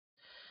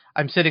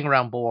I'm sitting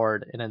around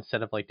bored, and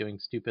instead of like doing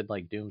stupid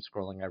like doom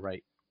scrolling, I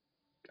write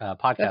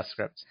podcast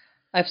scripts.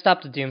 I've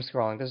stopped the doom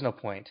scrolling. There's no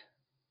point.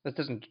 It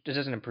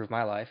doesn't improve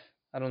my life.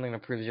 I don't think it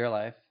improves your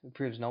life. It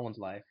improves no one's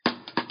life.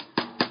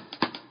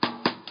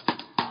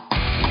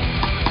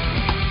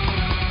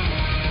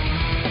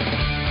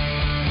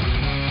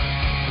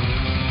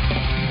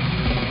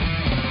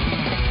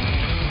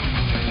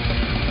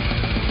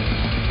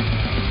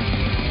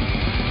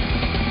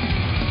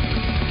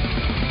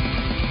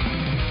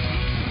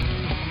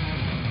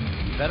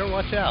 You better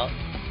watch out.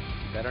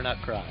 You better not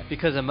cry.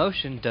 Because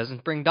emotion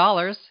doesn't bring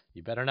dollars.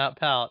 You better not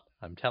pout.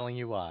 I'm telling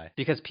you why.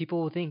 Because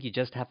people will think you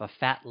just have a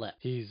fat lip.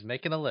 He's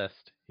making a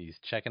list. He's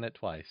checking it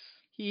twice.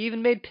 He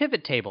even made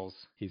pivot tables.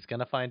 He's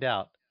gonna find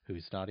out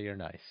who's naughty or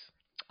nice.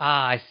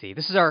 Ah, I see.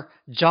 This is our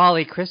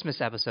jolly Christmas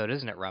episode,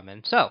 isn't it,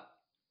 Rumman? So,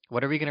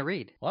 what are we going to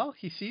read? Well,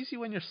 he sees you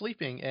when you're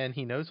sleeping, and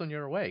he knows when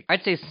you're awake.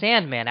 I'd say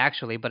Sandman,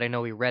 actually, but I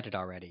know we read it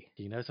already.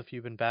 He knows if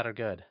you've been bad or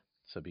good,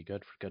 so be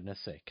good for goodness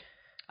sake.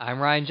 I'm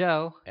Ryan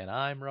Joe. And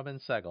I'm Robin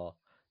Segal.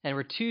 And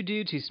we're two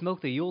dudes who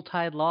smoked the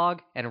Yuletide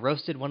log and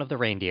roasted one of the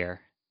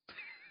reindeer.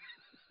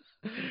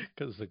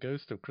 Because the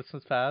ghost of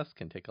Christmas past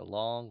can take a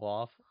long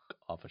walk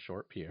off a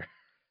short pier.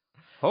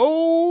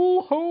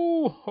 Ho,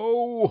 ho,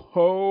 ho,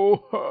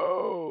 ho,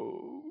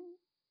 ho.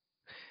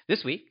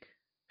 This week,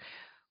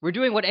 we're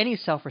doing what any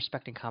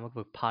self-respecting comic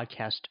book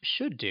podcast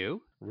should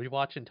do.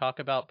 Rewatch and talk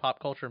about pop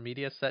culture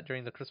media set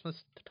during the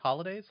Christmas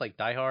holidays, like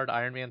Die Hard,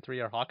 Iron Man 3,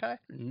 or Hawkeye?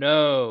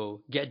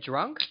 No. Get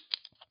drunk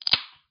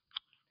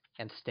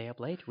and stay up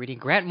late reading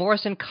Grant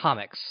Morrison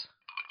comics.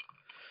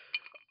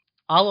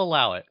 I'll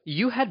allow it.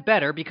 You had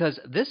better, because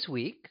this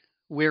week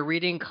we're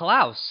reading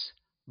Klaus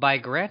by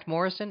Grant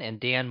Morrison and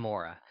Dan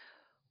Mora.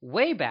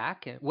 Way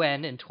back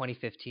when, in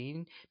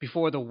 2015,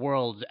 before the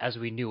world as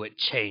we knew it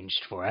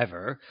changed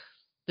forever,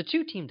 the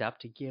two teamed up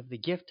to give the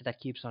gift that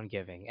keeps on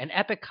giving, an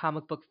epic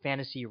comic book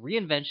fantasy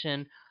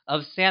reinvention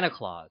of Santa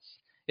Claus.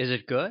 Is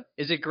it good?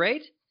 Is it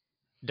great?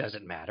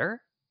 Doesn't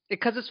matter.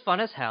 Because it's fun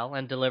as hell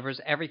and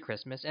delivers every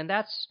Christmas, and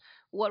that's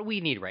what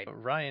we need right now.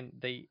 Ryan,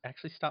 they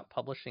actually stopped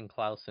publishing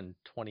Klaus in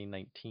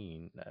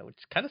 2019, which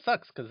kind of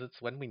sucks because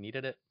it's when we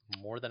needed it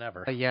more than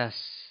ever. Yes,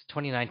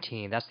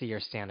 2019. That's the year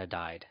Santa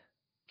died.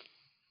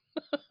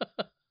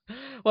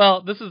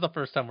 Well, this is the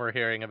first time we're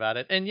hearing about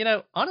it. And,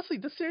 honestly,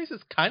 this series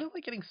is kind of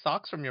like getting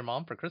socks from your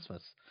mom for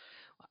Christmas.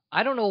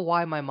 I don't know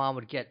why my mom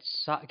would get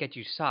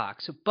you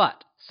socks,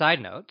 but, side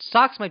note,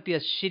 socks might be a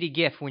shitty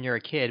gift when you're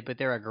a kid, but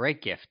they're a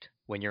great gift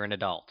when you're an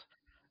adult.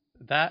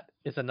 That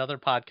is another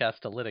podcast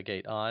to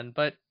litigate on.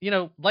 But,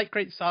 like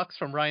great socks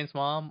from Ryan's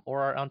mom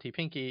or our Auntie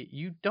Pinky,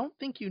 you don't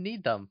think you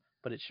need them,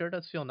 but it sure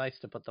does feel nice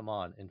to put them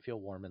on and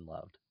feel warm and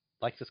loved.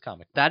 Like this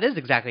comic. That is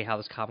exactly how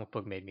this comic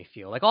book made me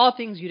feel. Like all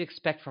things you'd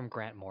expect from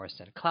Grant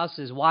Morrison. Klaus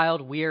is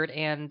wild, weird,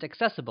 and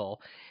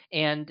accessible,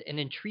 and an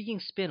intriguing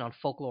spin on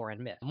folklore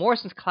and myth.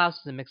 Morrison's Klaus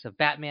is a mix of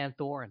Batman,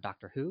 Thor, and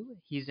Doctor Who.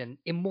 He's an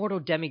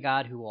immortal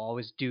demigod who will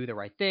always do the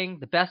right thing,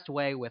 the best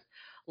way, with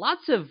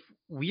lots of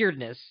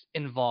weirdness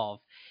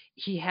involved.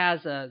 He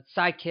has a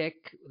sidekick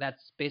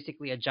that's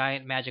basically a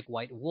giant magic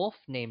white wolf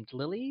named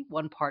Lily,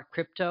 one part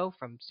Krypto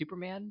from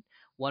Superman,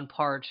 one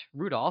part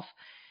Rudolph.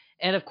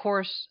 And of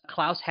course,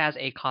 Klaus has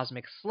a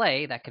cosmic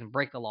sleigh that can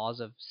break the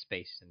laws of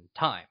space and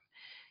time.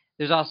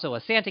 There's also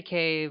a Santa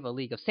cave, a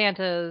League of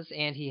Santas,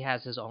 and he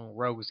has his own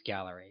rogues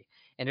gallery.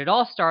 And it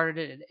all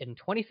started in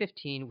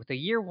 2015 with a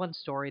year one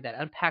story that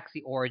unpacks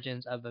the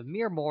origins of a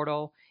mere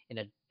mortal in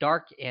a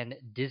dark and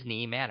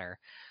Disney manner.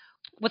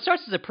 What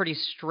starts as a pretty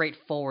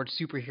straightforward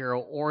superhero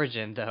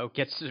origin, though,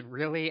 gets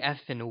really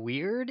effing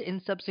weird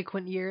in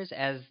subsequent years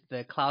as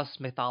the Klaus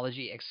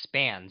mythology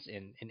expands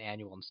in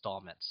annual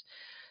installments.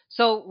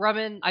 So,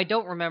 Raman, I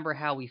don't remember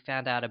how we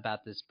found out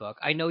about this book.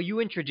 I know you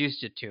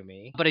introduced it to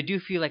me, but I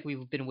do feel like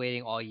we've been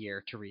waiting all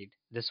year to read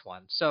this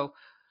one. So,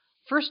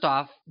 first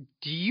off,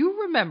 do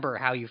you remember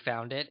how you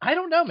found it? I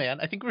don't know, man.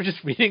 I think we're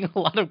just reading a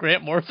lot of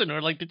Grant Morrison. We're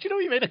like, did you know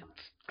he made a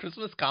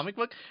Christmas comic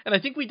book? And I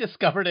think we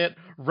discovered it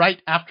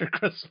right after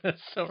Christmas.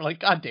 So we're like,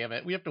 God damn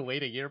it, we have to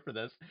wait a year for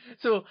this.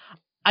 So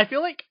I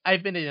feel like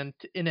I've been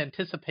in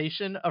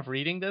anticipation of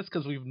reading this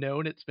because we've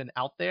known it's been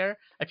out there.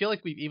 I feel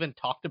like we've even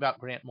talked about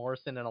Grant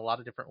Morrison in a lot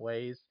of different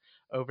ways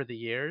over the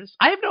years.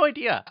 I have no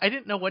idea. I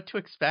didn't know what to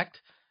expect.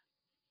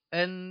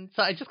 And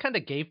so I just kind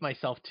of gave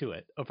myself to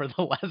it over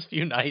the last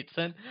few nights.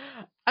 And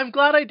I'm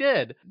glad I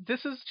did.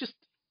 This is just,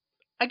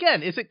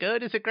 again, is it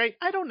good? Is it great?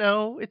 I don't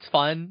know. It's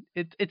fun.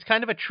 It's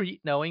kind of a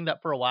treat knowing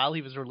that for a while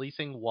he was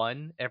releasing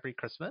one every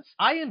Christmas.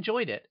 I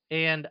enjoyed it.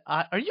 And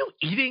are you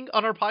eating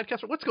on our podcast?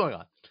 What's going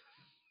on?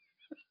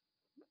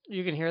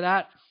 You can hear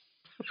that?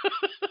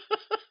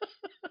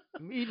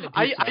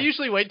 I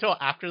usually wait till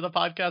after the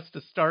podcast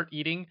to start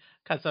eating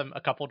because I'm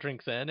a couple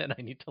drinks in and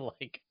I need to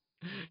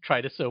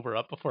try to sober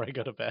up before I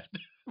go to bed.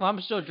 Well,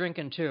 I'm still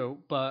drinking too,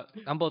 but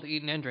I'm both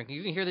eating and drinking.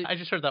 You can hear that. I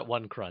just heard that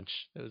one crunch.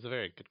 It was a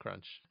very good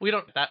crunch.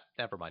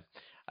 Never mind.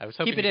 I was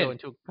hoping to go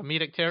into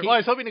comedic territory. Well, I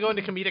was hoping to go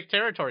into comedic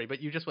territory,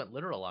 but you just went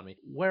literal on me.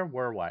 Where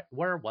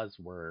was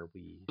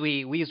we?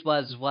 We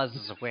was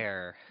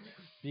where.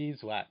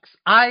 Beeswax.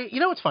 You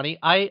know what's funny?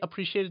 I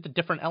appreciated the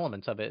different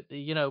elements of it.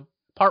 You know,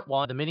 part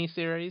one, the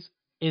miniseries,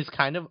 is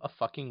kind of a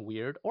fucking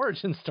weird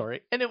origin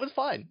story, and it was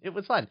fun. It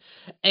was fun,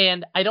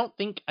 and I don't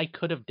think I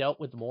could have dealt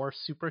with more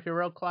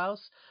superhero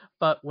Klaus.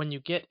 But when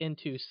you get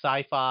into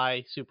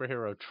sci-fi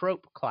superhero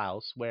trope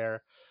Klaus,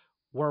 where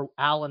we're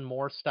Alan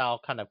Moore style,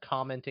 kind of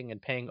commenting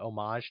and paying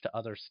homage to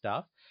other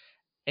stuff,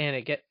 and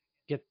it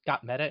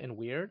got meta and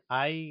weird.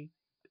 I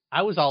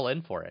was all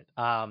in for it.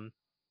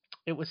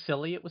 It was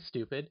silly, it was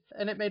stupid,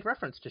 and it made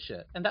reference to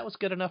shit, and that was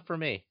good enough for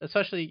me.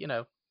 Especially,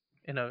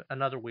 in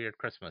another weird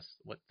Christmas.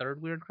 What,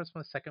 third weird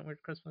Christmas, second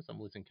weird Christmas?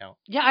 I'm losing count.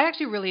 Yeah, I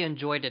actually really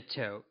enjoyed it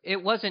too.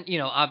 It wasn't,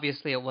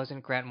 obviously it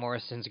wasn't Grant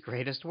Morrison's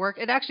greatest work.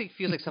 It actually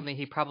feels like something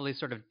he probably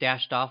sort of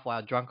dashed off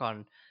while drunk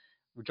on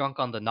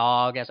the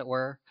nog, as it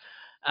were.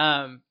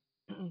 Um,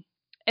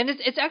 and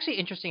it's actually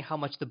interesting how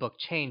much the book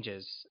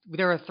changes.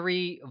 There are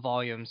 3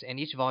 volumes, and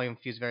each volume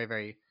feels very,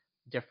 very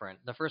different.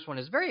 The first one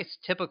is very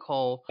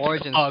typical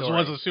origin Oz story.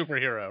 was a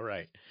superhero,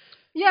 right?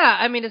 Yeah,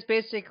 I mean, it's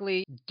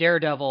basically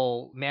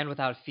Daredevil, Man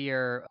Without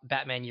Fear,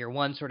 Batman Year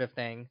One sort of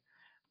thing,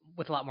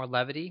 with a lot more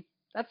levity.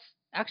 That's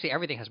actually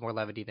everything has more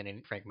levity than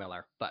in Frank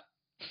Miller, but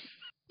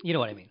you know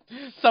what I mean.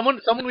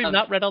 Someone we've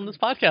not read on this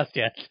podcast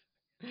yet.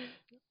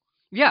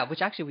 Yeah,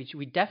 which actually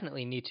we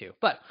definitely need to.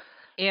 But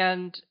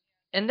and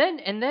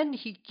then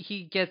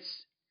he gets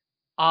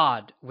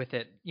odd with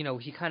it.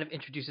 He kind of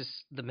introduces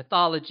the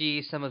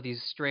mythology, some of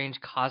these strange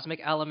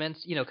cosmic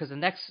elements, because the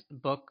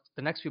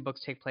next few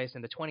books take place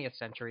in the 20th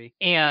century.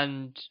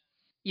 And,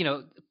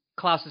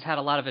 Klaus has had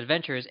a lot of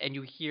adventures, and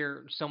you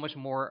hear so much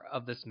more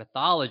of this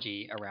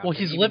mythology around. Well, him,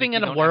 he's even living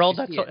if you in a don't world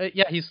actually that's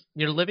see it.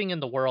 you're living in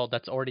the world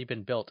that's already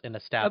been built and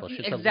established.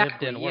 It's Exactly.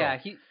 a lived-in world.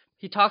 Yeah.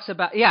 He talks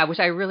about which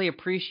I really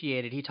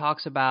appreciated. He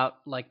talks about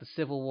like the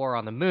Civil War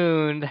on the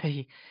moon,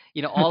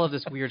 all of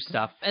this weird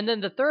stuff. And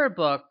then the third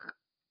book,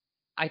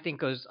 I think,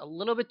 goes a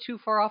little bit too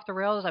far off the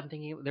rails. I'm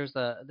thinking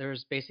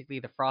there's basically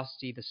the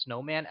Frosty the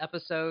Snowman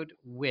episode,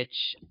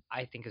 which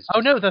I think is Oh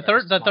just no, very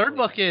the third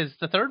book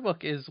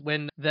sloppy. is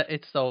when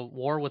it's the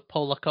war with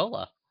Pola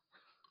Cola.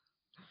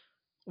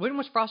 When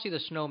was Frosty the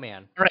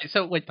Snowman? All right,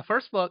 so wait, the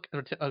first book,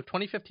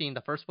 2015,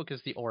 the first book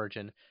is The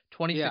Origin. Yeah.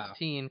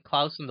 2016,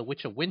 Klaus and the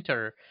Witch of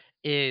Winter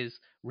is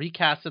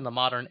recast in the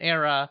modern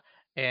era,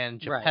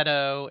 and Right.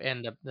 Geppetto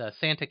and the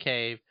Santa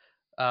Cave.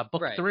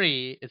 Book Right.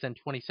 3 is in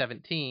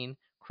 2017,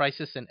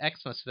 Crisis in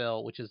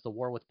Xmasville, which is the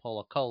war with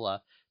Pola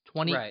Cola.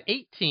 Right.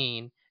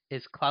 2018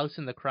 is Klaus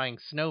and the Crying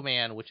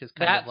Snowman, which is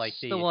kind That's of like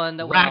the the one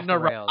that went off the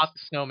Ragnarok rails.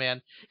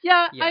 snowman.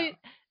 Yeah, Yeah.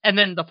 and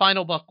then the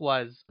final book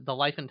was The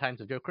Life and Times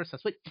of Joe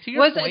Christmas. But to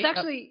your point, It's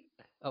actually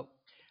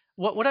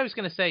what I was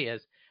going to say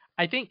is,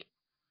 I think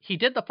he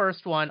did the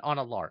first one on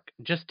a lark,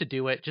 just to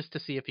do it, just to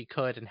see if he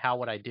could, and how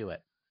would I do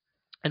it.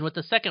 And with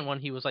the second one,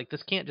 he was like,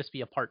 this can't just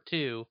be a part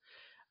 2,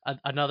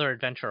 another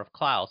adventure of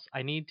Klaus.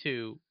 I need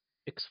to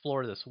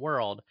explore this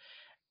world.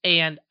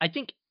 And I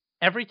think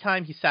every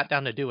time he sat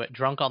down to do it,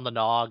 drunk on the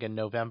nog in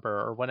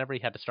November or whenever he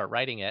had to start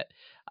writing it,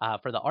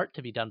 for the art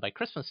to be done by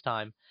Christmas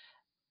time,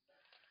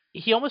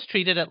 he almost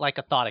treated it like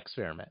a thought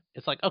experiment.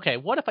 It's like, okay,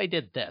 what if I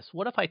did this?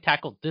 What if I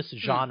tackled this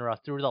genre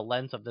through the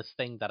lens of this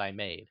thing that I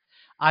made?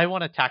 I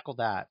want to tackle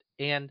that.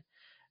 And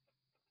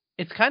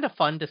it's kind of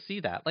fun to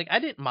see that. Like, I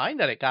didn't mind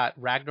that it got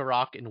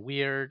Ragnarok and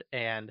weird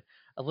and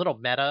a little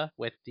meta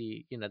with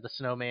the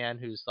snowman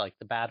who's like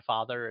the bad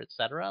father,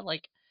 etc.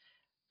 Like,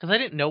 because I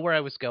didn't know where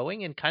I was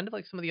going, and kind of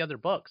like some of the other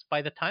books,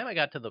 by the time I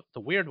got to the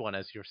weird one,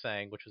 as you're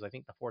saying, which was I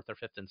think the 4th or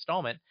 5th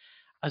installment,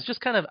 I was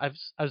just kind of I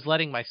was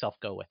letting myself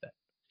go with it.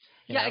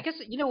 Yeah, I guess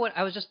what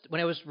I was just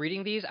when I was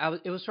reading these,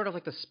 it was sort of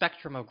like the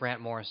spectrum of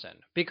Grant Morrison,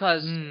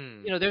 because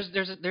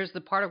there's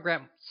the part of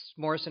Grant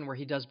Morrison where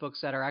he does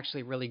books that are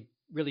actually really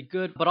really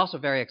good, but also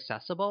very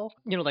accessible.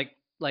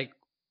 Like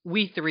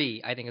We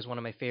Three, I think, is one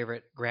of my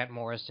favorite Grant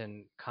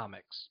Morrison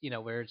comics.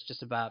 Where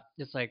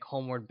it's like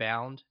Homeward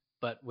Bound,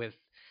 but with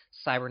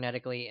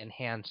cybernetically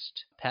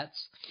enhanced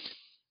pets.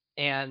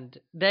 And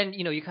then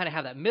you kind of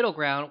have that middle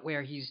ground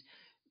where he's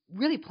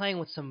really playing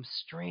with some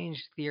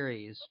strange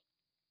theories,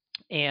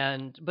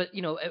 but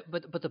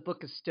the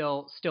book is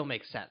still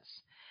makes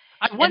sense.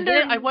 I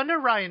wonder,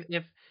 Ryan,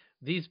 if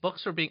these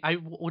books are being.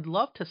 Would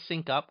love to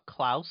sync up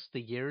Klaus, the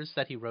years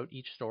that he wrote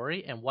each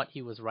story, and what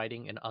he was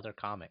writing in other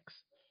comics.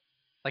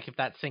 Like, if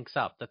that syncs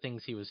up, the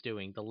things he was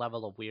doing, the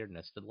level of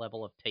weirdness, the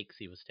level of takes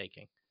he was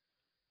taking.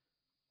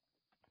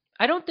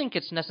 I don't think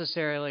it's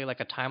necessarily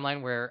like a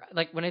timeline where,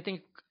 like, when I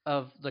think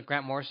of the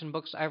Grant Morrison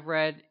books I've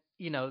read,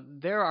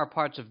 there are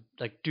parts of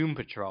like Doom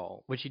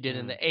Patrol, which he did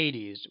in the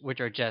 80s, which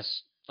are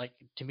just like,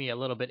 to me, a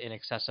little bit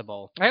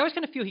inaccessible. I always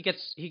kind of feel he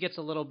gets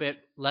a little bit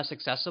less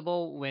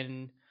accessible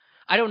when,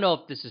 I don't know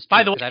if this is true.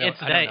 By the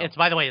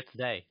way, it's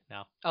they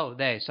now. Oh,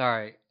 they.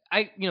 Sorry,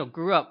 I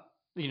grew up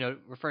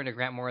referring to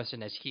Grant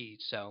Morrison as he.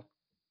 So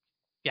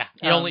yeah,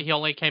 he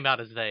only came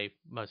out as they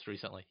most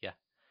recently. Yeah,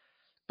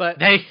 but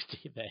they.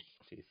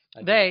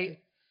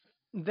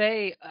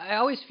 I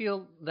always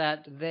feel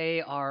that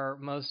they are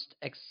most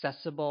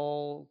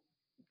accessible.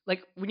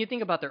 Like when you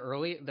think about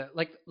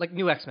like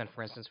New X-Men,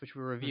 for instance, which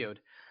we reviewed,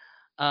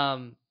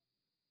 Um,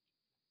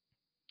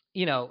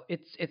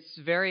 it's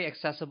very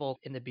accessible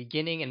in the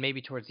beginning and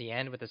maybe towards the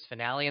end with this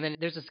finale, and then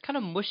there's this kind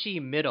of mushy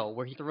middle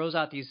where he throws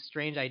out these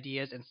strange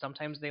ideas, and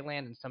sometimes they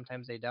land and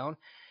sometimes they don't.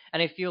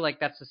 And I feel like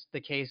that's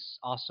the case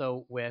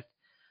also with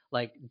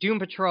like Doom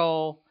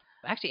Patrol.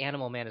 Actually,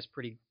 Animal Man is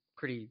pretty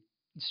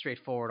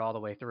straightforward all the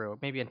way through,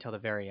 maybe until the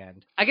very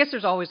end. I guess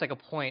there's always like a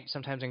point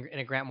sometimes in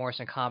a Grant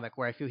Morrison comic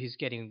where I feel he's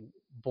getting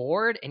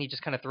bored and he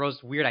just kind of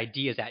throws weird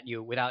ideas at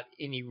you without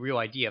any real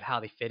idea of how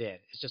they fit in.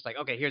 It's just like,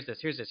 okay, here's this,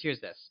 here's this,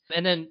 here's this.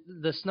 And then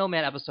the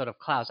Snowman episode of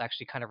Klaus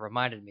actually kind of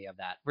reminded me of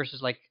that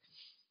versus like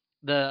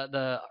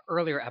the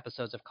earlier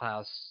episodes of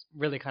Klaus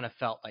really kind of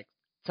felt like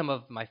some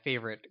of my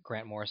favorite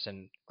Grant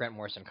Morrison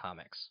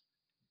comics.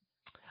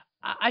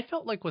 I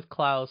felt like with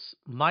Klaus,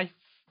 my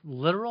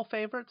literal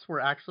favorites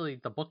were actually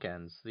the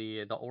bookends,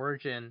 the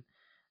origin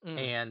Mm.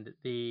 and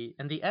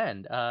the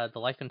end, the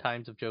life and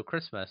times of Joe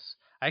Christmas.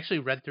 I actually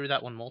read through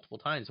that one multiple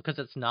times because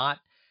it's not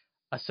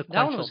a That one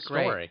sequential was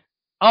great. story.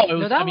 Oh, it No,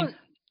 was. I that mean, one,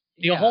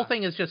 the whole yeah.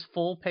 thing is just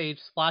full page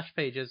splash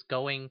pages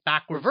going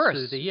backwards through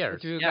Reverse the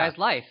years. through a Yeah, guy's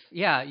life.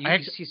 Yeah, I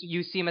actually.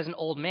 you see him as an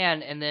old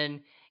man, and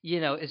then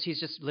as he's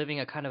just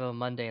living a kind of a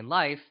mundane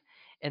life,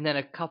 and then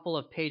a couple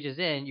of pages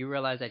in, you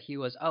realize that he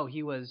was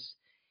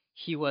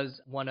Santa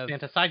one of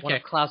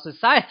sidekick. Klaus's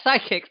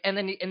sidekicks, and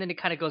then it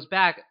kind of goes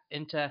back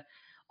into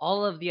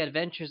all of the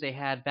adventures they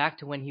had back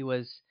to when he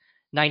was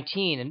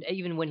 19, and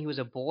even when he was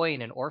a boy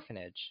in an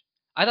orphanage.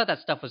 I thought that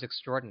stuff was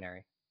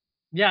extraordinary.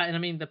 Yeah, and I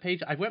mean the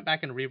page. I went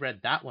back and reread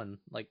that one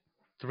like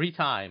 3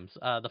 times.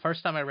 The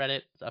first time I read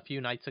it a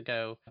few nights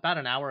ago, about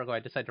an hour ago,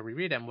 I decided to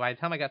reread it. And by the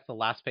time I got to the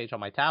last page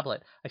on my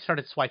tablet, I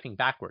started swiping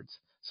backwards.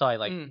 So I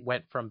like Mm,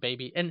 went from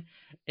baby, and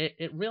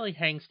it really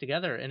hangs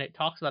together, and it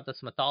talks about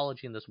this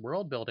mythology and this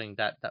world building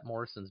that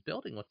Morrison's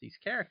building with these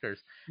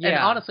characters. And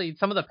yeah, honestly,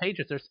 some of the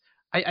pages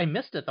I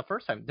missed it the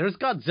first time. There's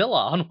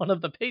Godzilla on one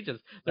of the pages.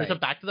 There's a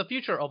right, Back to the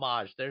Future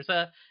homage. There's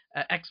a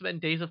X-Men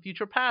Days of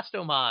Future Past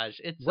homage.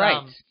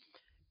 right.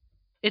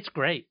 It's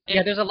great,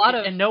 Yeah, there's a lot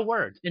of and no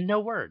words, and no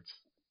words.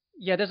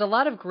 Yeah, there's a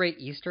lot of great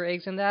Easter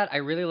eggs in that. I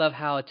really love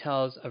how it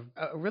tells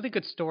a really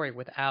good story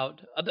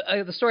without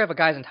the story of a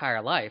guy's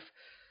entire life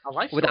A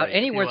life without story, if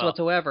any you words will.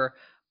 whatsoever.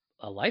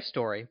 A life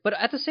story, but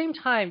at the same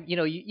time,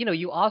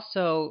 you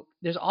also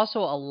there's also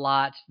a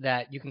lot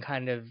that you can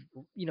kind of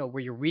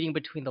where you're reading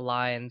between the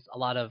lines, a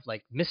lot of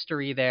like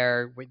mystery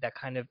there that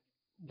kind of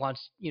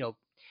wants you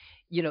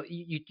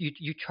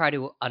try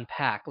to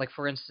unpack. Like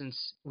for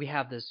instance, we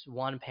have this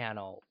one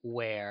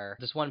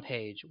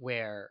page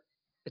where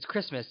it's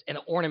Christmas and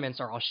the ornaments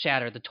are all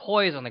shattered, the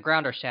toys on the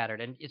ground are shattered,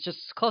 and it's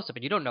just close up,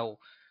 and you don't know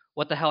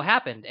what the hell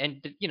happened.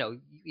 And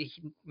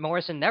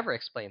Morrison never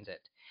explains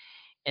it.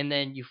 And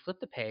then you flip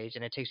the page,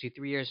 and it takes you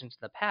 3 years into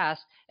the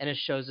past, and it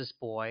shows this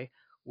boy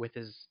with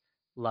his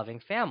loving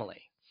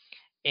family,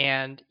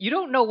 and you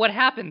don't know what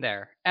happened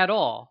there at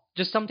all.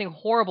 Just something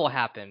horrible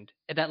happened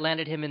that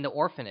landed him in the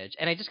orphanage,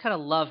 and I just kind of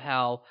love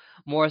how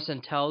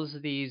Morrison tells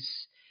these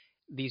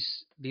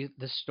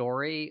the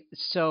story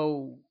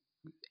so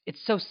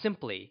it's so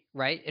simply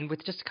right, and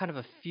with just kind of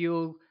a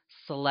few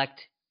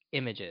select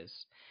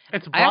images.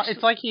 It's I broad. It's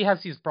actually like he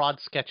has these broad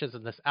sketches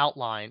in this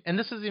outline, and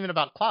this is even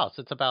about Klaus.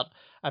 It's about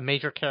a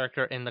major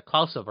character in the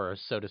Klausiverse,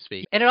 so to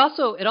speak. And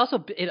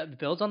it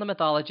builds on the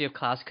mythology of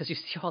Klaus because you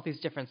see all these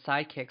different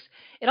sidekicks.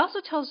 It also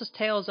tells us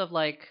tales of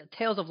life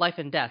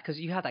and death because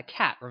you have that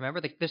cat.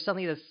 Remember, there's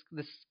suddenly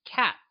this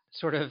cat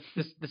sort of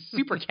this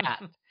super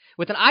cat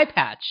with an eye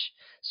patch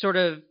sort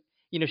of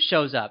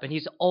shows up, and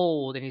he's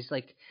old and he's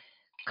like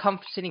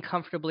sitting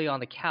comfortably on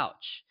the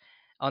couch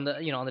on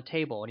the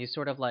table, and he's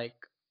sort of like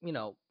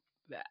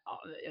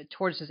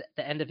towards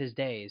the end of his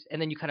days,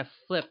 and then you kind of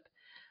flip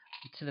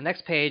to the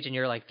next page and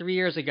you're like 3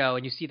 years ago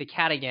and you see the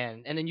cat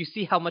again, and then you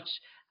see how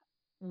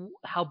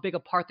big a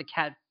part the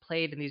cat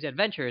played in these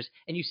adventures,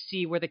 and you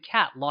see where the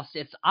cat lost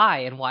its eye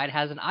and why it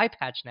has an eye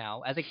patch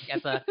now as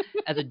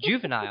a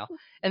juvenile.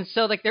 And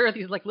so like there are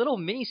these like little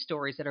mini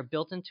stories that are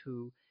built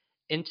into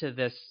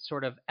this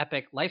sort of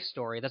epic life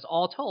story that's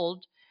all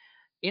told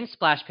in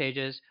splash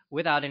pages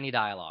without any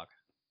dialogue.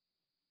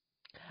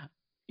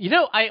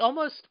 I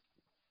almost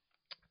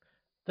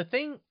the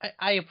thing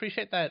I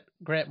appreciate that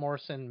Grant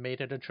Morrison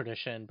made it a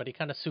tradition, but he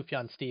kind of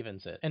Sufjan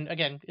Stevens it. And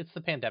again, it's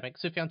the pandemic.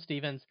 Sufjan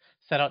Stevens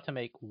set out to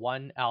make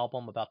one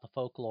album about the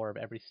folklore of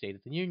every state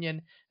of the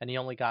union, and he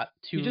only got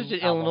You just two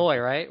did albums. Illinois,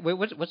 right? Wait,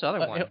 what's the other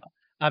uh,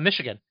 one?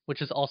 Michigan,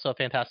 which is also a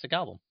fantastic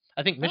album.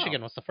 I think Oh,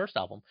 Michigan was the first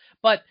album.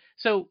 But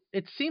so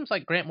it seems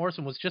like Grant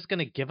Morrison was just going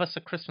to give us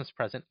a Christmas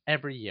present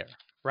every year,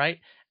 right?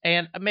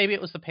 And maybe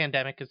it was the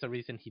pandemic is the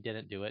reason he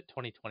didn't do it.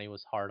 2020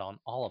 was hard on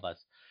all of us.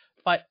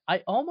 But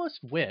I almost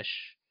wish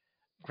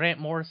Grant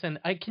Morrison,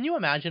 can you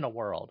imagine a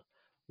world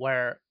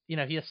where, he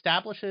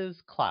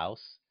establishes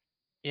Klaus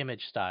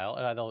image style,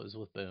 I thought it was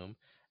with Boom,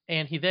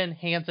 and he then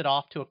hands it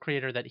off to a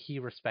creator that he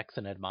respects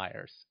and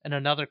admires, and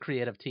another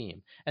creative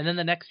team. And then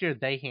the next year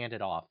they hand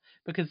it off.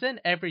 Because then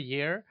every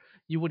year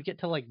you would get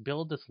to like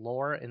build this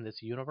lore in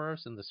this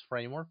universe and this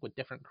framework with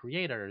different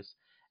creators.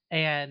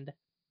 And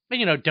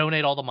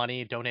donate all the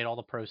money, donate all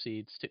the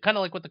proceeds to kind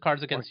of like what the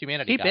Cards Or Against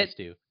Humanity keep guys it.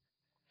 do. You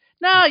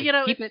No,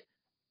 could keep it's it.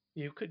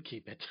 you could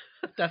keep it.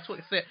 That's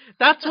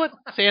what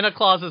Santa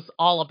Claus is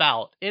all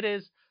about. It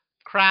is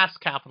crass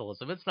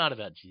capitalism. It's not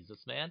about Jesus,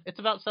 man. It's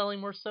about selling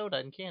more soda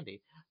and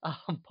candy,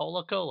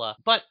 Pola Cola.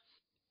 But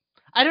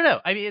I don't know.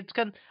 I mean, it's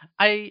kind.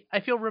 I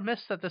feel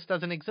remiss that this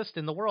doesn't exist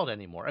in the world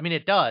anymore. I mean,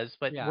 it does,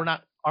 but we're Yeah.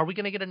 not. Are we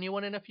going to get a new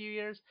one in a few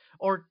years?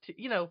 Or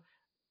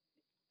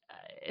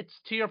it's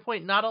to your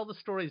point. Not all the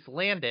stories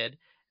landed,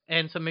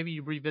 and so maybe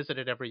you revisit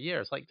it every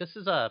year. It's like this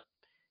is a.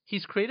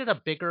 He's created a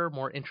bigger,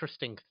 more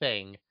interesting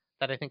thing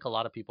that I think a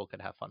lot of people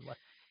could have fun with.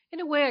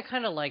 In a way, I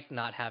kind of like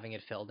not having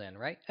it filled in,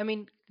 right? I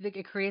mean,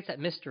 it creates that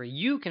mystery.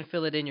 You can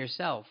fill it in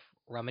yourself,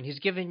 Roman. He's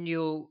given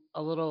you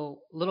a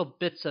little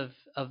bits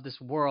of this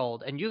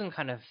world, and you can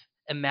kind of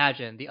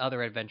imagine the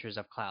other adventures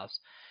of Klaus.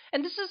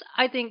 And this is,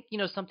 I think,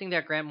 something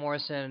that Grant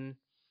Morrison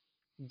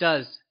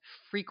does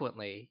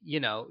frequently.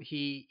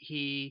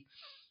 He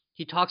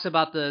talks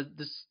about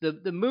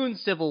the Moon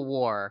Civil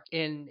War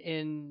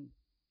in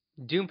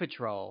Doom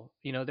Patrol.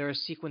 There are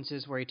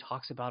sequences where he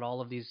talks about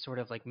all of these sort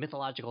of like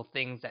mythological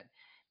things that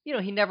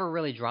he never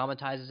really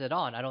dramatizes it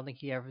on. I don't think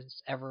he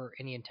ever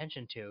any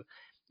intention to.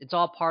 It's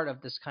all part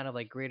of this kind of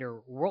like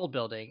greater world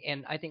building,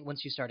 and I think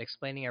once you start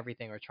explaining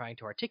everything or trying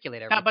to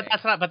articulate Yeah, but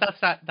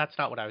everything, that's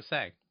not what I was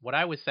saying. What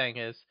I was saying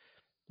is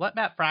let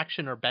Matt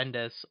Fraction or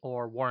Bendis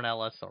or Warren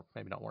Ellis, or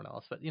maybe not Warren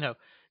Ellis, but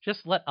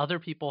just let other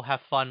people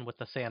have fun with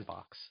the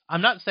sandbox.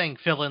 I'm not saying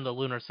fill in the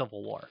Lunar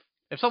Civil War.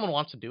 If someone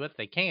wants to do it,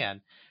 they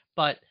can.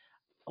 But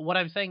what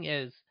I'm saying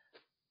is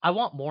I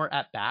want more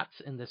at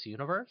bats in this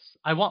universe.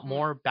 I want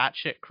more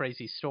batshit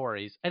crazy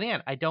stories. And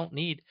again, I don't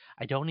need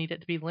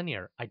it to be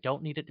linear. I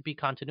don't need it to be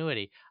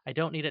continuity. I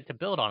don't need it to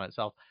build on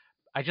itself.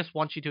 I just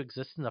want you to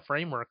exist in the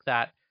framework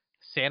that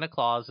Santa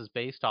Claus is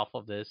based off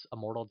of this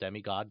immortal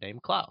demigod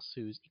named Klaus,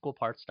 who's equal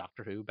parts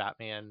Doctor Who,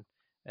 Batman,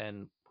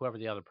 and whoever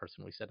the other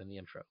person we said in the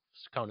intro,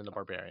 Conan the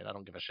Barbarian. I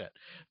don't give a shit.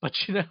 But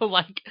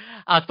like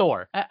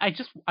Thor.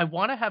 I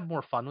want to have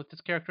more fun with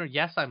this character.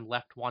 Yes, I'm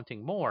left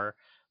wanting more,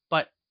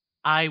 but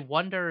I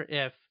wonder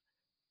if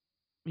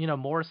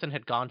Morrison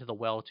had gone to the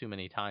well too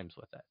many times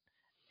with it,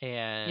 yeah.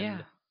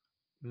 and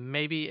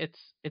maybe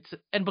it's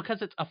and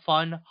because it's a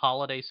fun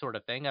holiday sort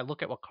of thing. I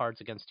look at what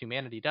Cards Against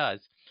Humanity does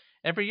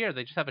every year.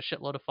 They just have a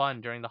shitload of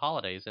fun during the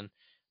holidays and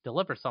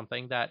deliver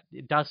something that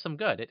it does some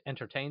good. It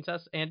entertains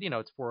us, and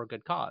it's for a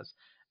good cause.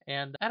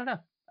 And I don't know.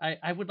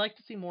 I would like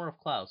to see more of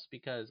Klaus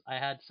because I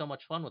had so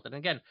much fun with it. And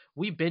again,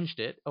 we binged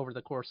it over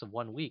the course of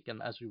 1 week,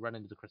 and as we run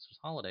into the Christmas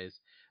holidays.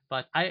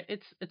 But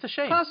it's a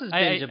shame. Klaus is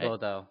bingeable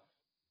though,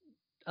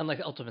 unlike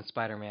Ultimate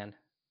Spider-Man.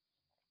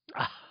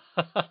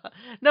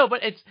 No,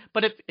 but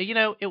if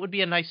it would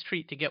be a nice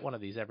treat to get one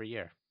of these every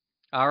year.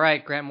 All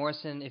right, Grant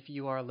Morrison, if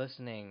you are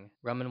listening,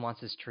 Roman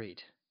wants his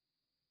treat.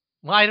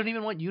 Well, I don't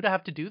even want you to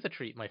have to do the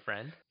treat, my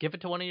friend. Give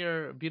it to one of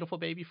your beautiful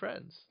baby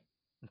friends.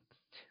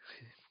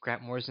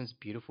 Grant Morrison's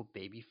beautiful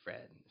baby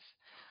friends.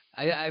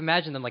 I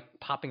imagine them like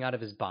popping out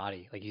of his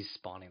body, like he's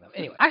spawning them.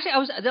 Anyway,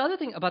 actually, the other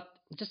thing about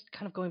just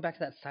kind of going back to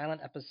that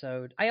silent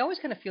episode. I always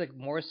kind of feel like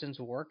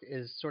Morrison's work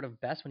is sort of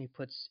best when he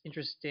puts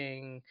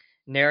interesting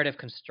narrative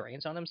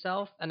constraints on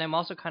himself, and I'm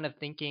also kind of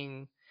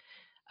thinking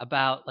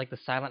about like the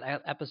silent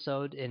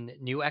episode in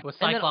New X with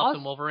Cyclops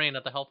and Wolverine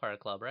at the Hellfire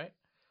Club, right?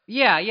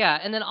 Yeah,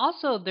 and then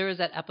also there is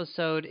that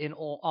episode in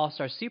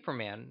All-Star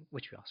Superman,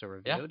 which we also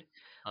reviewed,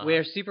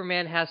 where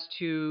Superman has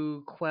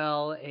to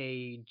quell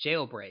a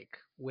jailbreak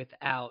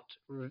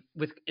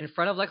in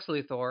front of Lex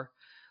Luthor,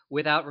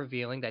 without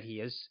revealing that he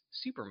is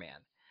Superman.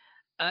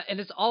 And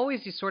it's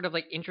always these sort of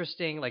like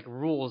interesting like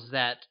rules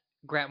that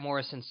Grant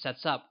Morrison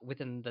sets up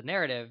within the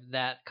narrative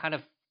that kind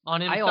of on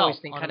himself. I always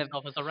think on kind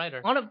himself of as a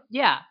writer.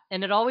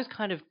 And it always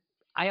kind of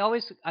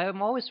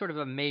I'm always sort of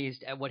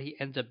amazed at what he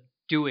ends up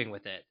doing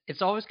with it.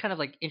 It's always kind of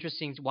like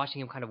interesting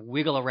watching him kind of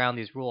wiggle around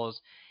these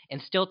rules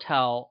and still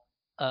tell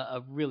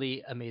a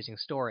really amazing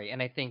story. And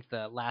I think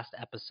the last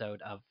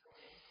episode of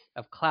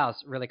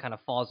Klaus really kind of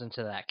falls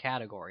into that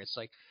category. It's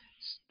like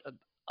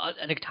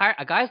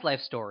a guy's life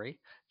story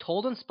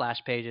told in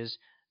splash pages,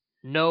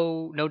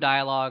 no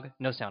dialogue,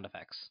 no sound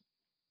effects.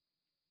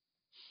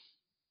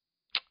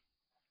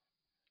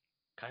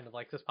 Kind of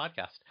like this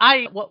podcast.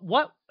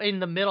 What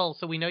in the middle?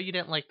 So we know you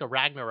didn't like the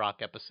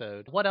Ragnarok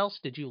episode. What else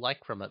did you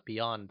like from it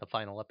beyond the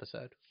final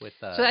episode with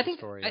the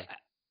story of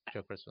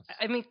Joe Christmas?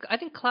 I mean, I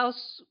think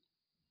Klaus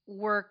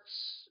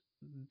works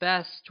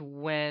best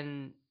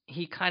when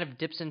he kind of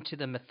dips into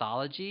the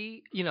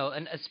mythology,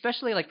 and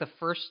especially like the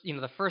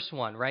first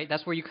one, right?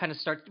 That's where you kind of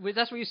start.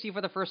 That's where you see for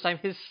the first time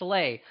his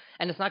sleigh,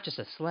 and it's not just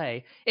a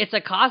sleigh; it's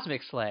a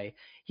cosmic sleigh.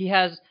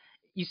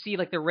 You see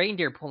like the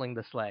reindeer pulling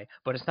the sleigh,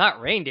 but it's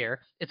not reindeer;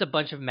 it's a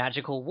bunch of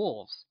magical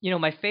wolves.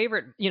 My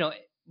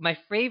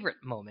favorite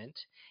moment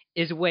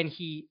is when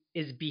he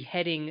is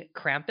beheading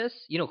Krampus.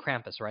 You know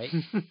Krampus, right?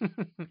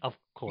 Of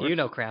course. You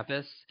know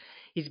Krampus.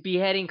 He's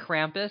beheading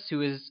Krampus,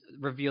 who is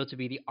revealed to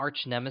be the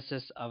arch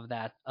nemesis of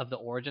the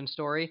origin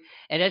story.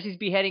 And as he's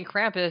beheading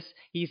Krampus,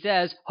 he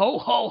says, "Ho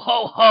ho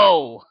ho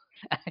ho!"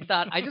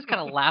 I just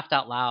kind of laughed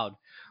out loud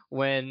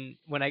and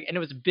it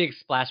was a big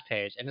splash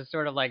page, and it's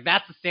sort of like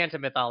that's the Santa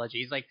mythology.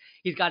 He's like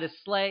he's got his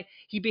sleigh.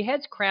 He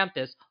beheads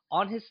Krampus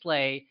on his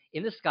sleigh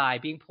in the sky,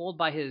 being pulled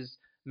by his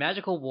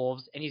magical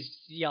wolves, and he's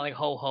yelling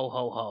ho ho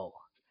ho ho.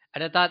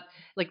 And I thought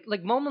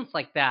like moments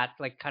like that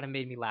like kind of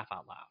made me laugh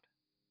out loud.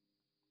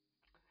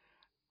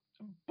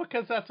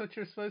 Because that's what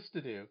you're supposed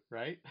to do,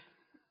 right?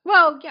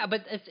 Well, yeah,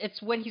 but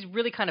it's when he's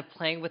really kind of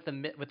playing with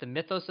the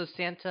mythos of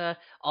Santa,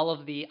 all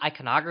of the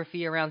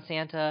iconography around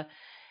Santa,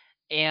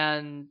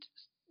 and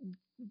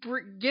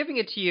giving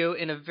it to you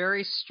in a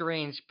very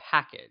strange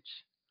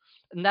package.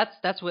 And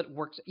that's what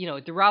works.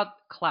 Throughout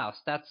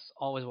Klaus, that's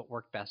always what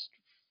worked best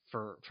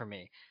for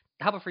me.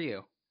 How about for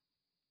you?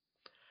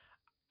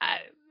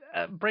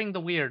 Bring the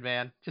weird,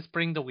 man. Just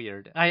bring the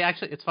weird.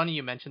 It's funny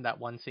you mentioned that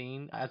one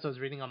scene. As I was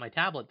reading on my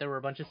tablet, there were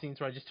a bunch of scenes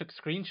where I just took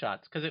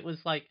screenshots because it was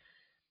like,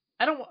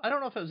 I don't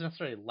know if it was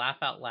necessarily laugh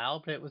out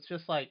loud, but it was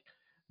just like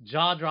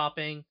jaw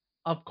dropping.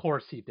 Of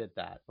course he did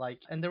that. Like,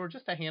 and there were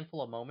just a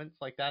handful of moments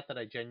like that that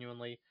I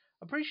genuinely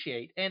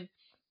appreciate. And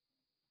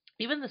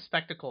even the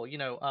spectacle,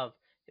 of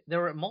there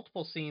were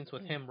multiple scenes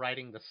with him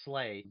riding the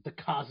sleigh, the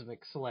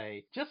cosmic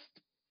sleigh. Just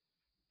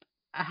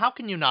how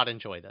can you not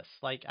enjoy this?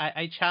 Like,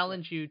 I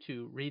challenge you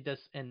to read this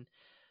and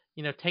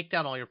take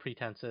down all your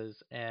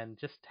pretenses and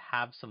just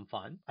have some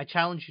fun. I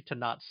challenge you to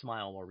not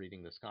smile while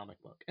reading this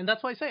comic book, and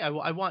that's why I say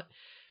I want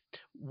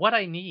what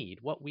I need,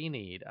 what we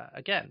need.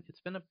 Again, it's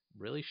been a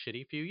really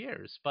shitty few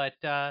years, but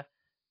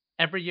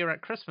every year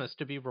at Christmas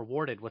to be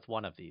rewarded with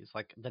one of these,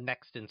 like the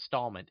next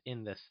installment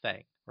in this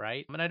thing,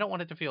 right? I mean, I don't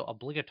want it to feel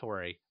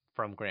obligatory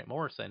from Grant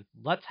Morrison.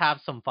 Let's have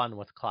some fun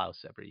with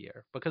Klaus every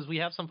year because we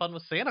have some fun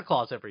with Santa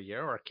Claus every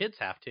year, or our kids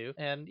have to.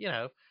 And,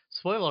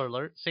 spoiler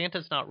alert,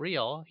 Santa's not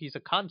real. He's a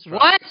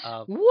construct.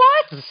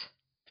 What?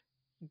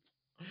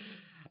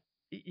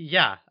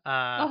 Yeah.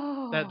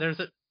 Oh.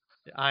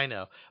 I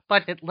know.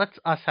 But it lets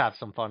us have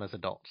some fun as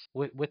adults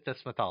with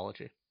this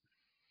mythology.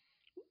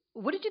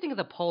 What did you think of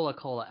the Pola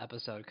Cola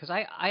episode? Because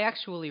I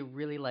actually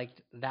really liked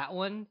that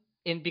one,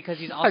 because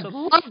he's also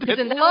loved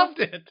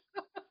it.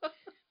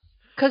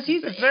 Because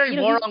it's very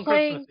more on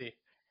Christmassy.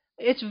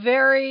 It's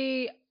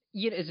very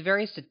it's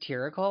very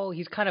satirical.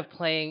 He's kind of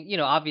playing,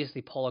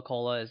 obviously Pola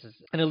Cola is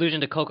an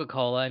allusion to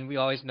Coca-Cola, and we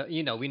always know,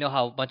 we know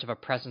how much of a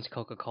presence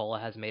Coca-Cola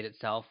has made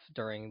itself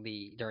during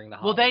the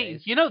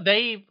holidays. Well,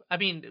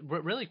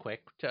 really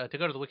quick to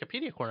go to the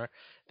Wikipedia corner,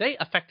 they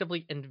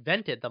effectively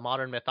invented the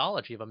modern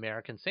mythology of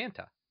American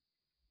Santa.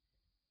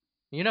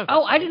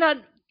 Oh, right?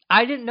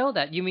 I didn't know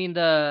that. You mean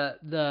I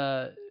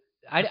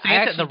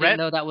actually didn't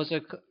know that was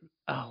a.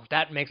 Oh,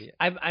 that makes.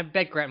 I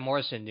bet Grant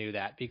Morrison knew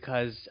that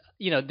because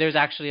there's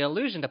actually an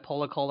allusion to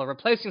Pola Cola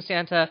replacing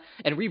Santa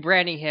and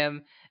rebranding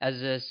him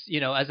as this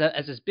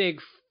as this big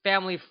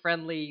family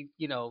friendly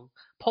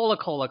Pola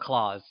Cola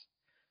Claus.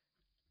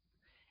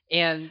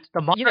 And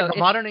the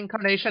modern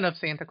incarnation of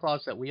Santa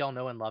Claus that we all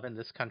know and love in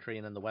this country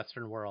and in the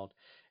Western world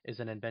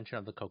is an invention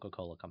of the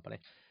Coca-Cola Company.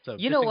 So in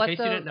case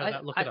you didn't know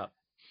that, look it up.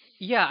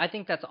 Yeah, I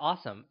think that's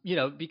awesome.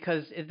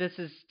 Because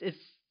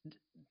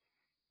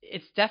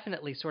it's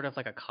definitely sort of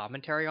like a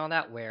commentary on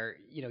that, where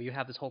you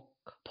have this whole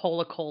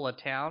Pola Cola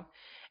town,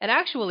 and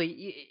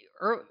actually,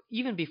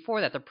 even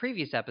before that, the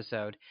previous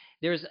episode,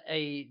 there's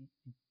an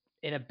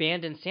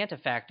abandoned Santa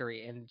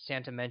factory, and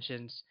Santa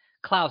mentions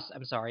Klaus.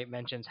 I'm sorry,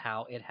 mentions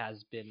how it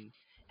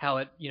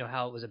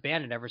was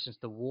abandoned ever since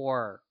the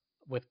war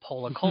with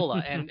Pola Cola,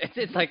 and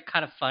it's like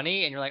kind of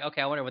funny, and you're like,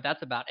 okay, I wonder what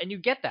that's about, and you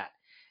get that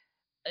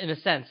in a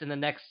sense in the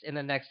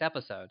next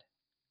episode,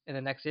 in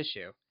the next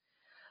issue.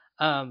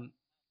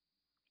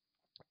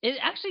 It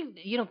actually,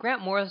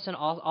 Grant Morrison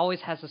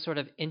always has a sort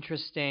of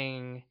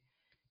interesting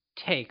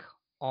take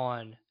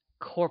on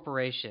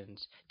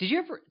corporations. Did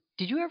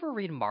you ever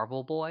read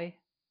Marble Boy?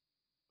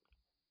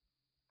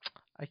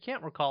 I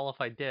can't recall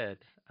if I did.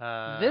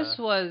 This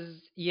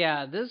was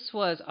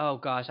oh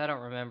gosh, I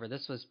don't remember.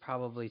 This was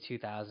probably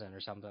 2000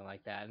 or something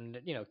like that. And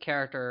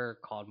character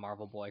called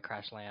Marble Boy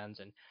crash lands,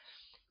 and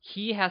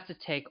he has to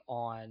take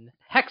on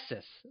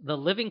Hexus, the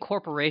living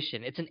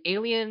corporation. It's an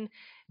alien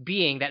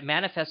being that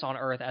manifests on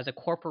Earth as a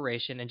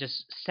corporation and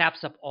just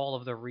saps up all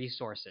of the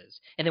resources.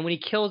 And then when he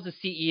kills the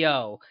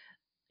CEO,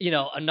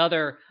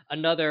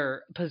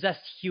 another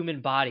possessed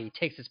human body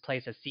takes his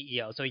place as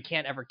CEO, so he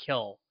can't ever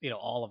kill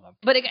all of them.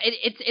 But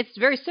it's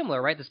very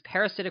similar, right? This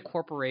parasitic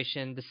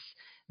corporation,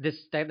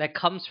 that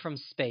comes from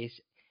space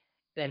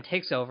and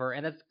takes over,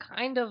 and that's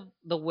kind of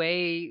the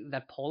way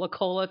that Pola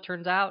Cola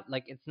turns out.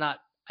 Like, it's not.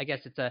 I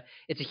guess it's a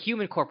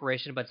human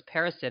corporation, but it's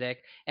parasitic,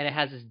 and it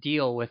has this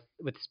deal with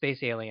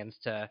space aliens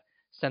to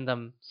send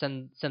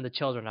the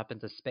children up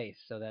into space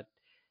so that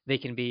they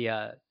can be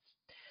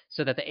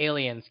so that the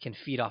aliens can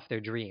feed off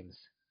their dreams.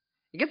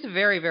 It gets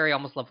very, very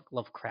almost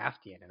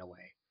Lovecraftian in a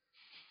way.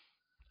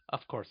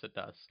 Of course it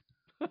does.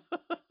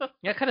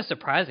 Yeah, kind of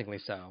surprisingly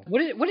so. What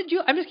did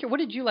you? I'm just curious. What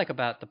did you like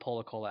about the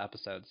Pola Cola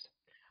episodes?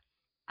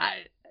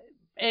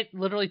 It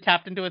literally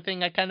tapped into a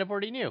thing I kind of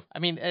already knew. I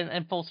mean,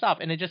 and full stop.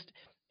 And it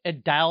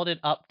it dialed it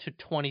up to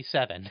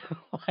 27.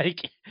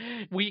 Like,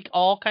 we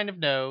all kind of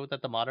know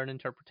that the modern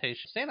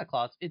interpretation of Santa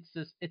Claus,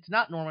 it's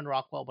not Norman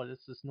Rockwell, but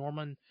it's this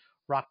Norman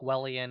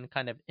Rockwellian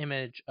kind of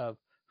image of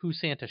who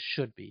Santa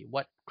should be,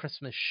 what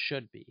Christmas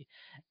should be.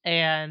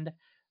 And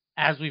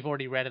as we've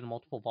already read in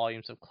multiple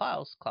volumes of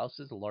Klaus, Klaus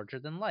is larger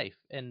than life,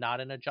 and not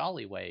in a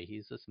jolly way.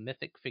 He's this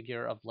mythic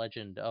figure of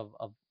legend of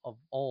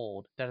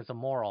old that is a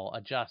moral,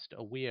 a just,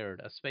 a weird,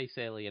 a space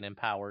alien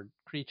empowered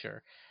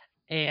creature.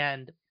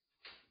 And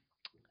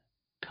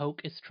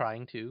Coke is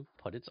trying to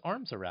put its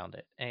arms around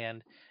it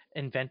and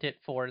invent it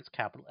for its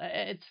capital.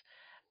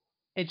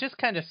 It just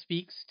kind of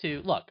speaks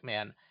to, look,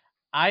 man,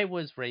 I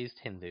was raised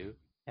Hindu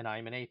and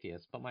I'm an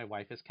atheist, but my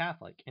wife is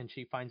Catholic, and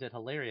she finds it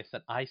hilarious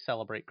that I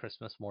celebrate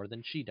Christmas more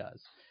than she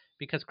does,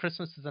 because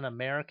Christmas is an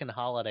American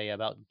holiday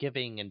about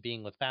giving and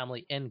being with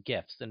family and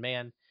gifts. And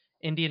man,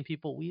 Indian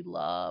people, we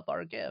love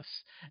our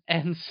gifts.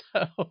 And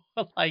so,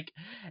 like,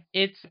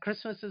 it's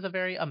Christmas is a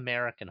very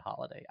American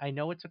holiday. I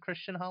know it's a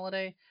Christian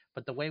holiday,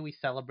 but the way we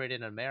celebrate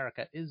it in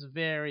America is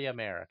very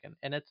American.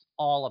 And it's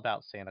all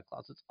about Santa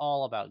Claus. It's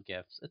all about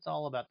gifts. It's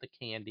all about the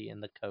candy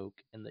and the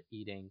Coke and the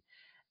eating.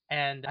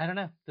 And I don't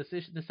know, this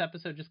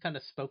episode just kind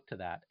of spoke to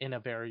that in a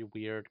very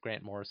weird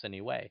Grant Morrison-y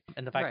way.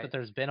 And the fact that Right.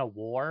 there's been a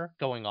war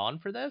going on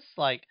for this,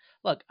 like,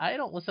 look, I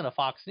don't listen to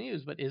Fox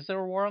News, but is there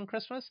a war on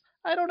Christmas?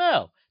 I don't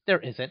know. There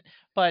isn't.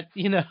 But,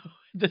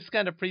 this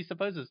kind of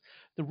presupposes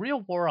the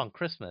real war on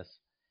Christmas,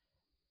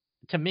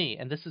 to me,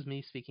 and this is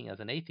me speaking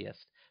as an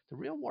atheist, the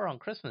real war on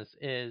Christmas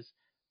is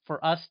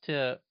for us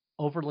to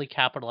overly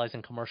capitalize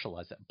and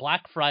commercialize it.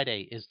 Black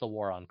Friday is the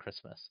war on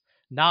Christmas,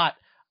 not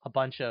a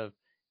bunch of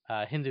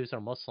Hindus or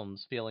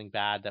Muslims feeling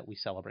bad that we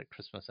celebrate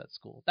Christmas at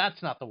school.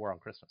 That's not the war on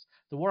Christmas.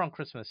 The war on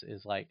Christmas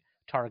is like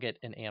Target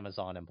and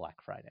Amazon and Black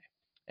Friday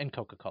and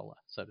Coca-Cola,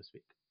 so to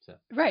speak. So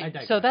I Right.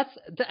 So digress.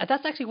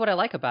 that's actually what I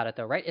like about it,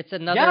 though, right? It's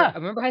another. Yeah,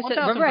 Remember I said.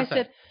 Remember I 1000%.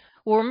 said.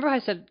 Well, remember I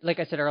said, like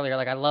I said earlier,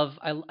 like I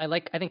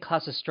like. I think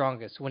Klaus is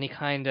strongest when he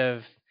kind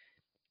of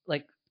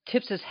like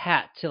tips his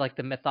hat to like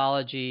the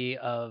mythology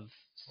of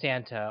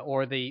Santa,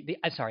 or the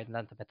I'm sorry,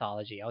 not the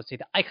mythology. I would say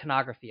the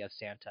iconography of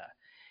Santa.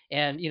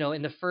 And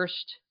in the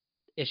first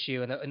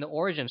issue, in the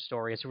origin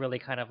story, it's really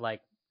kind of like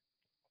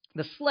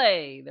the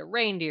sleigh, the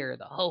reindeer,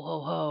 the ho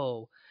ho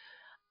ho.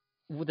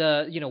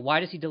 Why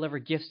does he deliver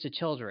gifts to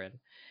children?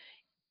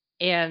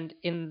 And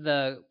in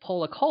the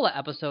Pola Cola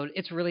episode,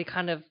 it's really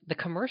kind of the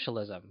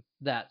commercialism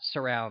Yeah,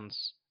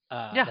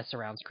 that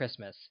surrounds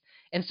Christmas.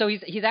 And so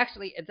he's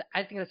actually,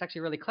 I think that's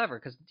actually really clever,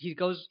 because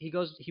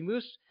he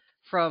moves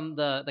from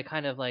the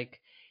kind of like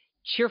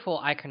cheerful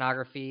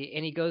iconography,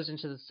 and he goes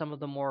into some of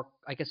the more,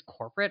 I guess,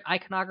 corporate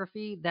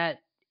iconography that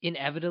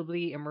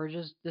inevitably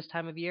emerges this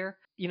time of year.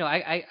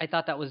 I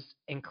thought that was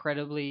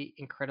incredibly,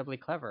 incredibly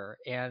clever,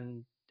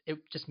 and it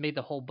just made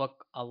the whole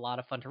book a lot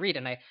of fun to read.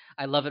 And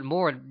I love it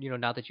more,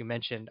 now that you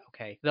mentioned,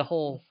 okay, the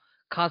whole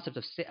concept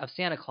of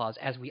Santa Claus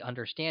as we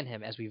understand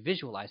him, as we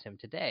visualize him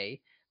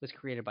today, was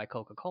created by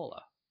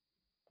Coca-Cola.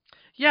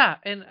 yeah,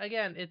 and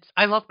again,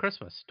 I love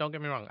Christmas. Don't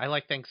get me wrong. I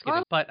like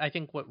Thanksgiving, but I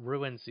think what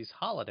ruins these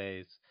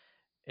holidays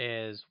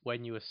is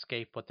when you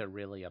escape what they're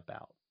really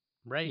about,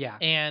 right? Yeah.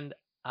 And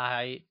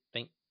I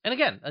think, and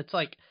again, it's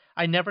like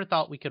I never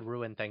thought we could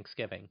ruin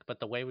Thanksgiving, but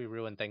the way we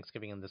ruined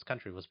Thanksgiving in this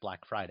country was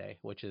Black Friday,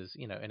 which is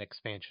an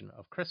expansion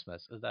of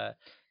Christmas. That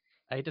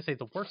I hate to say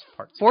the worst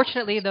parts of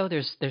Fortunately,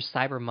 Christmas. though, there's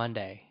Cyber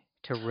Monday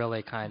to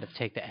really kind of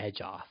take the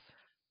edge off.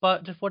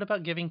 But what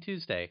about Giving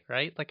Tuesday,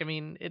 right? Like, I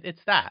mean,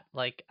 it's that.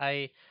 Like,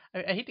 I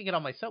hate to get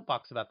on my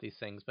soapbox about these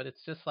things, but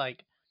it's just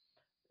like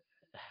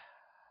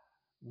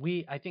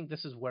I think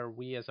this is where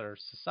we as our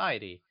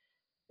society,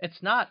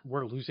 it's not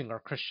we're losing our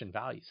Christian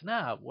values.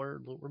 No, we're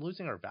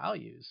losing our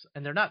values,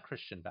 and they're not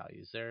Christian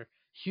values. They're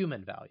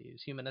human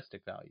values,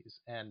 humanistic values.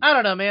 And I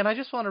don't know, man. I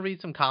just want to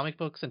read some comic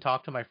books and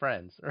talk to my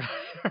friends,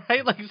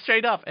 right? Like,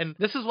 straight up. And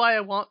this is why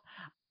I want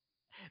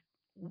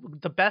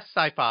the best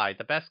sci-fi,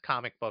 the best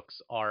comic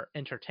books are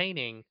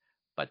entertaining,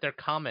 but they're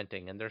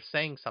commenting and they're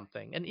saying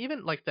something. And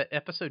even like the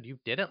episode you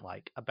didn't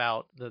like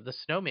about the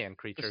snowman The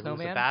creature who was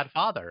a snowman? bad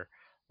father,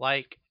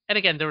 like, and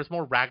again there was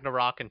more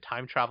Ragnarok and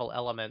time travel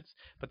elements,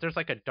 but there's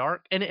like a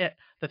dark, and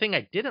the thing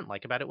I didn't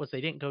like about it was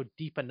they didn't go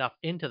deep enough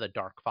into the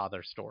dark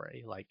father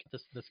story, like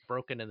this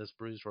broken and this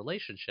bruised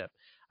relationship.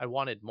 I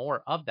wanted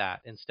more of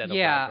that instead of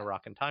Yeah,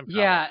 Ragnarok and time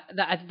travel. yeah,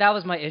 that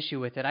was my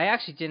issue with it. I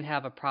actually didn't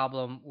have a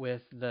problem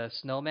with the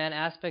snowman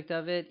aspect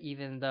of it,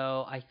 even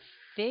though I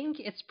think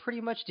it's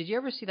pretty much. Did you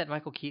ever see that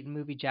Michael Keaton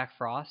movie, Jack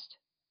Frost?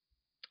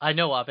 I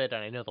know of it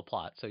and I know the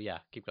plot, so yeah,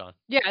 keep going.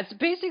 Yeah, it's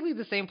basically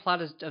the same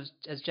plot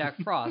as Jack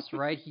Frost,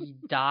 right? He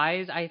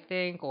dies, I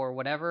think, or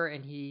whatever,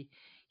 and he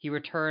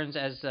returns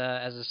as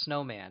a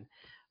snowman.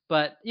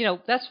 But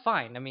that's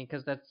fine. I mean,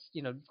 because that's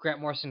Grant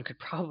Morrison could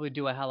probably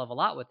do a hell of a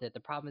lot with it. The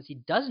problem is he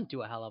doesn't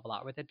do a hell of a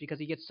lot with it because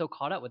he gets so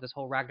caught up with this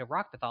whole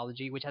Ragnarok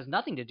mythology, which has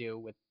nothing to do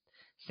with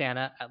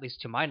Santa, at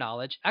least to my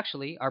knowledge.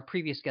 Actually, our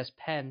previous guest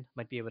Penn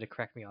might be able to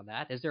correct me on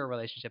that. Is there a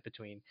relationship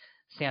between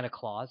Santa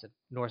Claus and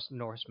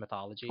Norse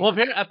mythology? Well,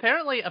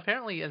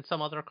 apparently, in some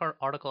other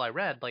article I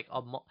read, like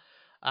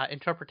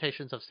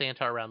interpretations of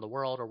Santa around the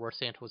world or where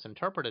Santa was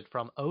interpreted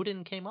from,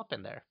 Odin came up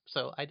in there.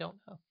 So I don't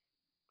know.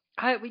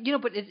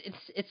 But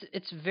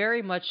it's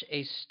very much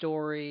a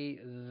story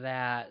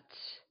that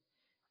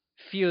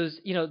feels,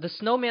 the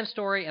snowman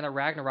story and the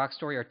Ragnarok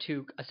story are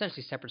two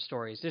essentially separate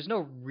stories. There's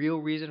no real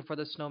reason for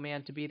the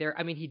snowman to be there.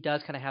 I mean, he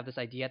does kind of have this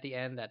idea at the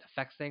end that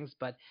affects things,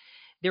 but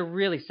they're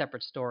really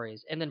separate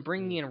stories. And then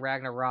bringing Mm. in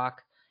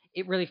Ragnarok,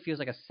 it really feels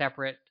like a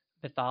separate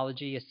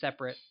mythology, a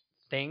separate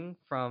thing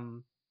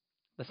from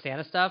the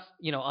Santa stuff.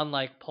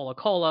 Unlike Pola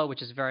Cola,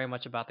 which is very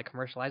much about the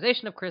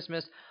commercialization of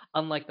Christmas,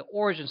 unlike the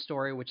origin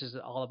story, which is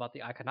all about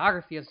the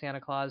iconography of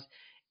Santa Claus.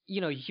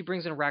 He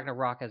brings in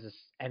Ragnarok as this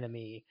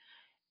enemy.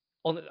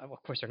 Only,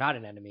 of course, they're not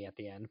an enemy at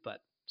the end,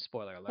 but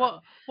spoiler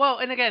alert. Well,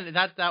 and again,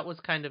 that was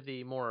kind of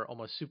the more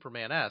almost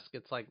Superman-esque.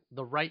 It's like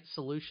the right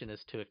solution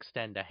is to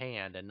extend a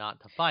hand and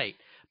not to fight.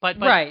 But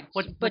Right,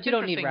 but what's you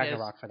don't need interesting is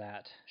Ragnarok for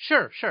that.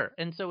 sure.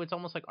 And so it's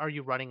almost like, are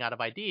you running out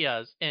of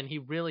ideas? And he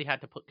really had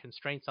to put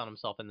constraints on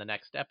himself in the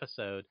next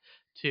episode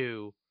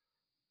to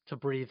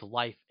breathe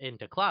life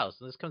into Klaus.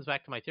 And this comes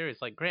back to my theory.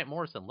 It's like Grant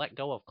Morrison, let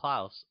go of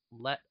Klaus,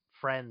 let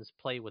friends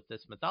play with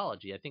this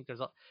mythology. I think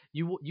there's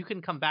you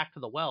can come back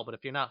to the well, but if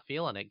you're not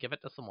feeling it, give it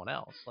to someone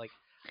else. Like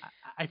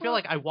I feel Well,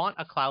 like I want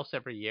a Klaus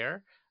every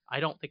year. I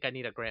don't think I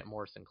need a Grant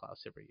Morrison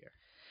Klaus every year.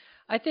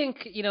 I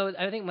think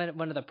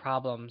one of the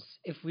problems,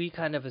 if we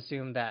kind of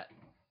assume that,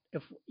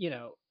 if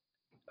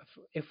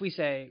if we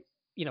say,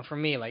 for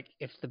me, like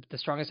if the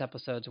strongest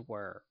episodes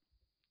were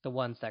the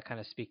ones that kind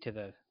of speak to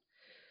the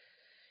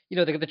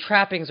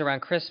trappings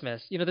around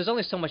Christmas, there's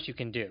only so much you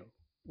can do,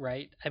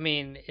 right? I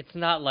mean, it's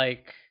not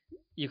like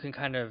you can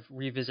kind of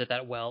revisit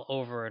that well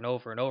over and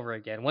over and over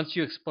again. Once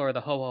you explore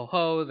the ho ho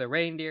ho, the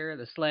reindeer,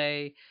 the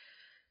sleigh,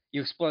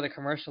 you explore the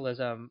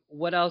commercialism.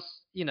 What else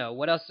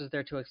is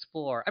there to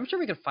explore? I'm sure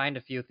we could find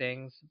a few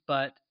things,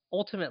 but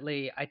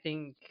ultimately, I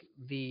think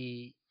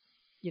the,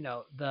 you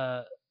know,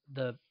 the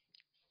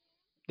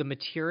the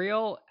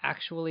material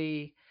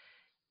actually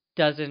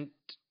doesn't,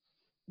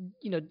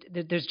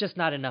 there's just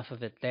not enough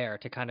of it there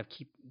to kind of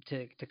keep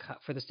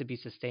for this to be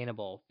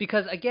sustainable.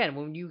 Because again,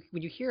 when you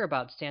hear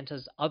about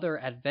Santa's other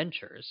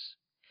adventures,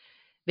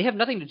 they have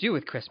nothing to do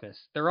with Christmas.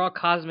 They're all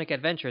cosmic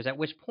adventures. At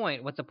which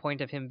point, what's the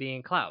point of him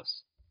being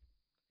Klaus?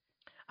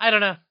 I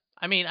don't know.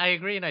 I mean, I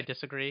agree and I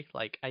disagree.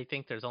 Like, I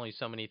think there's only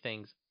so many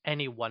things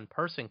any one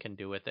person can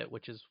do with it,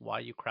 which is why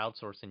you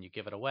crowdsource and you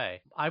give it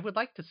away. I would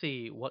like to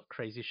see what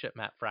crazy shit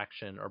Matt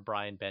Fraction or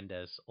Brian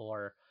Bendis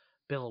or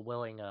Bill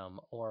Willingham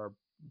or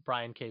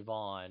Brian K.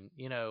 Vaughan,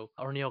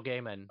 or Neil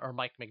Gaiman or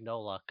Mike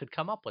Mignola could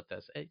come up with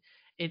this.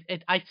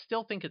 I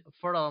still think it's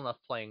fertile enough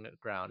playing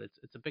ground.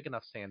 It's a big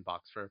enough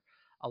sandbox for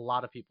a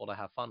lot of people to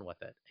have fun with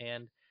it.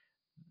 And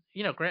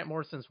Grant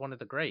Morrison's one of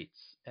the greats,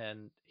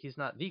 and he's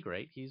not the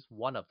great, he's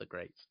one of the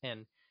greats.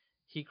 And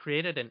he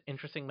created an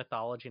interesting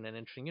mythology and an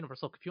interesting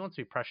universe. Look, if you want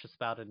to be precious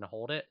about it and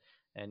hold it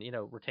and,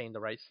 retain the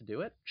rights to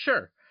do it,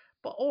 sure.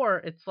 Or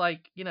it's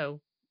like,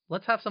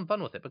 let's have some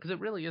fun with it because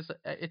it really is,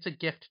 it's a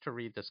gift to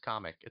read this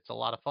comic. It's a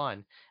lot of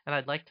fun, and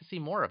I'd like to see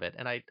more of it.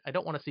 And I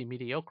don't want to see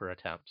mediocre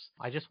attempts.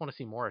 I just want to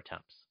see more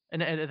attempts.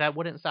 And that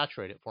wouldn't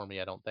saturate it for me,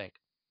 I don't think.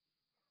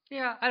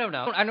 Yeah, I don't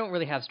know. I don't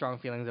really have strong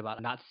feelings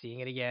about not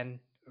seeing it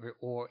again,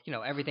 or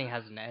everything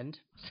has an end.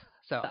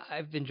 So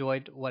I've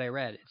enjoyed what I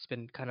read. It's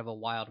been kind of a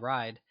wild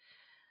ride,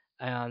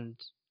 and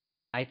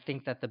I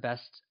think that the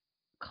best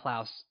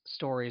Klaus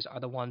stories are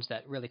the ones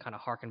that really kind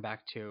of harken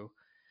back to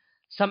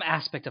some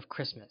aspect of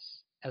Christmas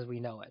as we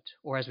know it,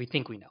 or as we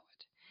think we know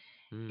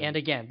it. Hmm. And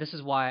again, this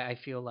is why I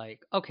feel like,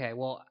 okay,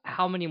 well,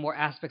 how many more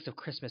aspects of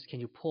Christmas can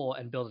you pull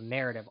and build a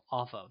narrative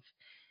off of?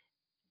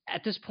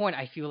 At this point,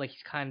 I feel like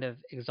he's kind of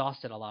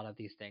exhausted a lot of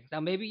these things. Now,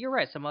 maybe you're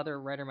right. Some other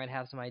writer might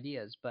have some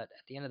ideas, but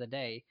at the end of the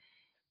day,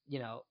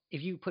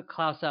 if you put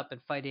Klaus up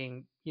and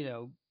fighting,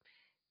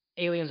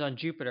 aliens on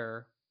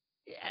Jupiter,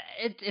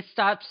 it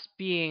stops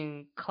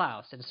being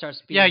Klaus and it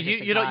starts Yeah, being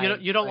just a guy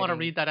you don't want to fighting.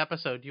 read that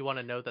episode. You want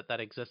to know that that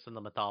exists in the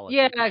Yeah, mythology,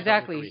 but you don't need to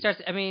exactly. He read it.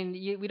 starts. I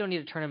mean, we don't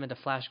need to turn him into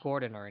Flash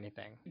Gordon or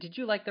anything. Did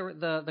you like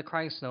the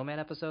crying snowman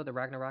episode, the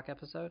Ragnarok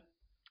episode?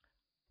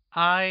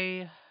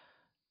 I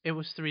It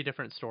was three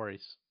different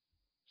stories.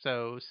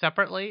 So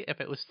separately,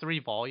 if it was three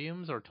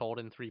volumes or told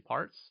in three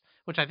parts,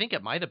 which I think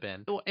it might have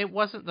been, it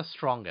wasn't the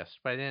strongest,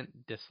 but I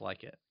didn't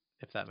dislike it,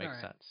 if that All makes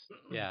right. sense.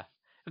 Yeah.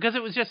 Because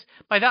it was just,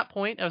 by that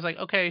point, I was like,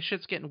 okay,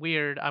 shit's getting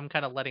weird. I'm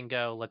kind of letting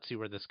go. Let's see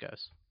where this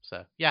goes.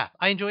 So, yeah,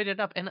 I enjoyed it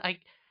enough. And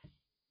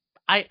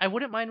I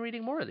wouldn't mind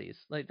reading more of these.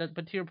 Like that,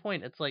 but to your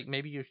point, it's like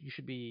maybe you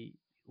should be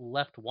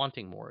left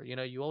wanting more.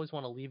 You always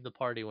want to leave the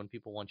party when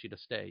people want you to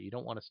stay. You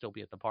don't want to still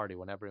be at the party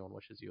when everyone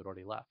wishes you had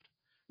already left.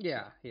 So,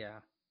 Yeah, yeah.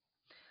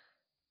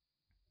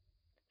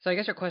 So I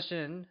guess your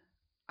question.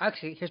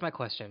 Actually, here's my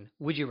question: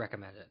 would you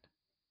recommend it?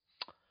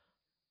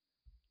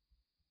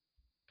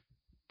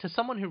 to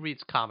someone who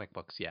reads comic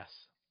books, yes.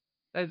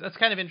 That's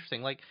kind of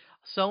interesting. Like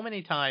so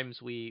many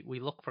times we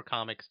look for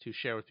comics to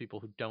share with people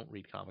who don't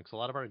read comics. A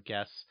lot of our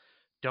guests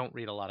don't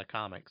read a lot of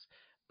comics.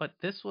 But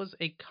this was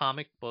a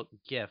comic book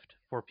gift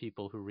for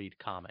people who read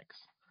comics.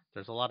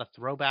 There's a lot of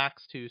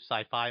throwbacks to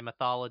sci-fi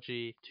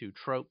mythology, to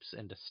tropes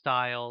and to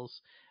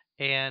styles,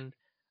 and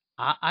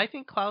I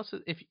think Klaus,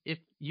 if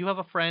you have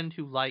a friend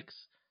who likes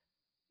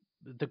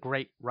the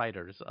great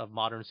writers of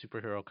modern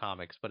superhero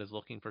comics but is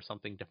looking for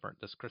something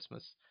different this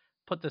Christmas,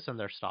 put this in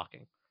their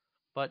stocking.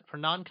 But for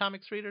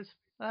non-comics readers,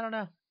 I don't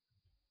know.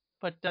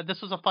 But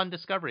this was a fun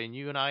discovery, and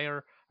you and I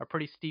are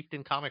pretty steeped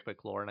in comic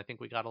book lore, and I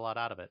think we got a lot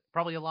out of it.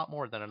 Probably a lot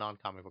more than a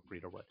non-comic book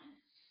reader would.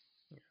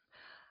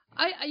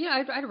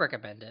 I'd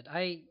recommend it.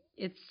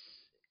 It's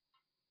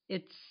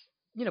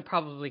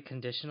probably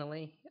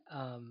conditionally,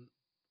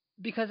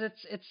 because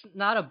it's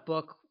not a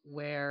book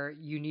where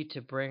you need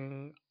to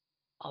bring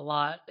a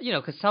lot,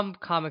 because some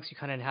comics you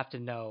kind of have to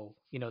know,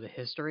 the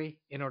history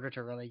in order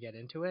to really get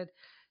into it.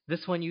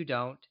 This one you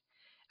don't.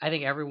 I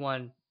think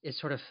everyone's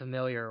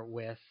familiar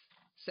with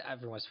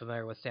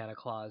Santa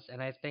Claus,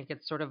 and I think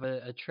it's sort of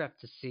a trip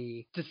to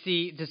see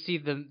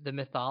the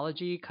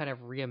mythology kind of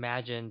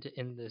reimagined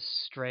in this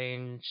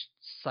strange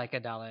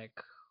psychedelic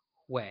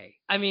way.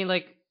 I mean,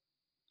 like,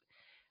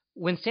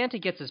 when Santa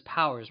gets his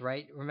powers,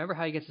 right? Remember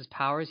how he gets his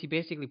powers? He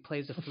basically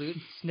plays the flute,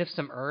 sniffs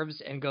some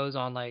herbs, and goes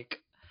on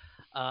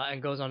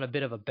a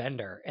bit of a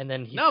bender, and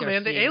then No,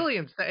 man, the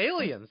aliens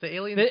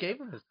gave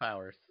him his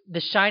powers. The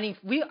Shining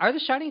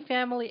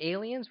family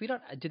aliens?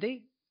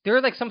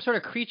 They're like some sort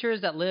of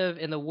creatures that live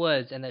in the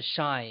woods and that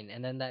shine,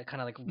 and then that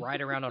kind of like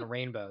ride around on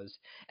rainbows.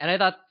 And I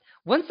thought,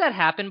 once that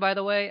happened, by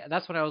the way,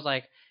 that's when I was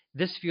like,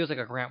 this feels like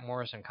a Grant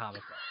Morrison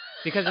comic book.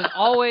 Because there's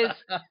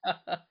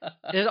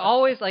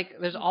always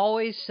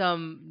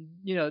some,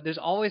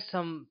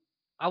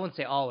 I wouldn't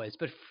say always,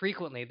 but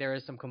frequently there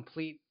is some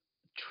complete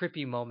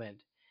trippy moment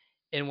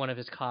in one of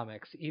his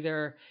comics.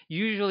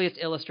 Usually it's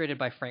illustrated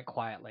by Frank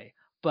Quietly,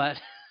 but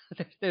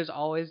there's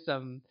always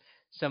some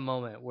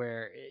moment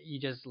where you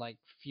just like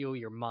feel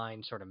your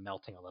mind sort of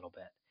melting a little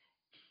bit.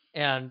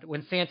 And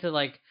when Santa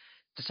like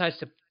decides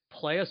to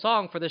play a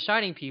song for the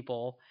Shining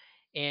people,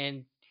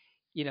 and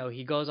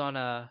he goes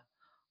on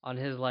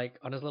his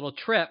little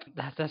trip,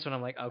 that's when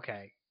I'm like,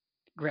 okay,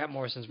 Grant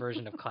Morrison's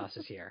version of Klaus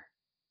is here.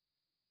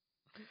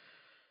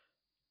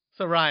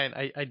 So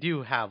Ryan, I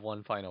do have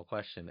one final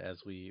question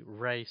as we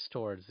race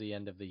towards the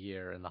end of the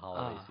year and the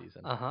holiday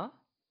season.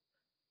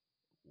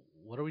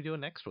 What are we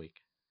doing next week?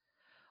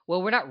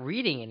 Well, we're not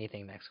reading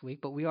anything next week,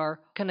 but we are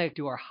going to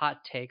do our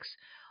hot takes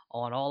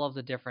on all of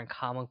the different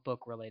comic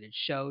book related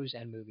shows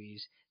and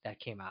movies that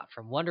came out,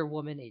 from Wonder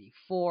Woman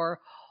 84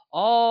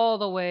 all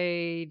the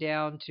way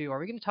down to, are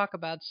we going to talk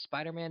about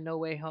Spider-Man No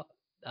Way Home?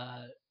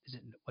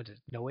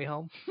 No Way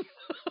Home?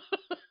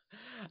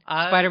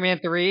 Spider-Man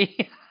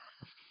 3?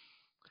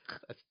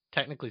 That's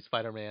technically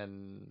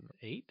Spider-Man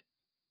 8?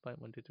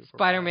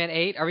 Spider-Man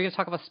 8? Are we going to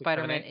talk about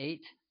Spider-Man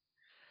 8?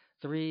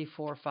 3,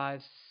 4,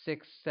 5,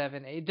 6,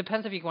 7, 8. It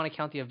depends if you want to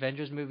count the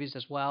Avengers movies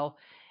as well.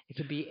 It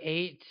could be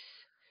 8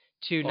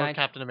 to 9.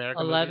 Captain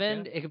America 11.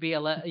 Movies, yeah. It could be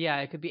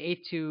it could be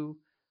 8 to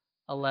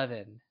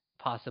 11,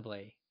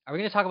 possibly. Are we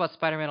going to talk about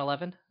Spider-Man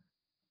 11?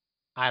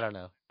 I don't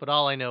know. But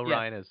all I know,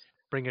 Ryan, is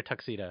bring your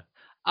tuxedo.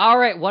 All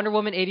right, Wonder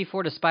Woman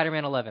 84 to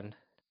Spider-Man 11.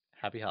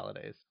 Happy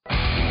holidays.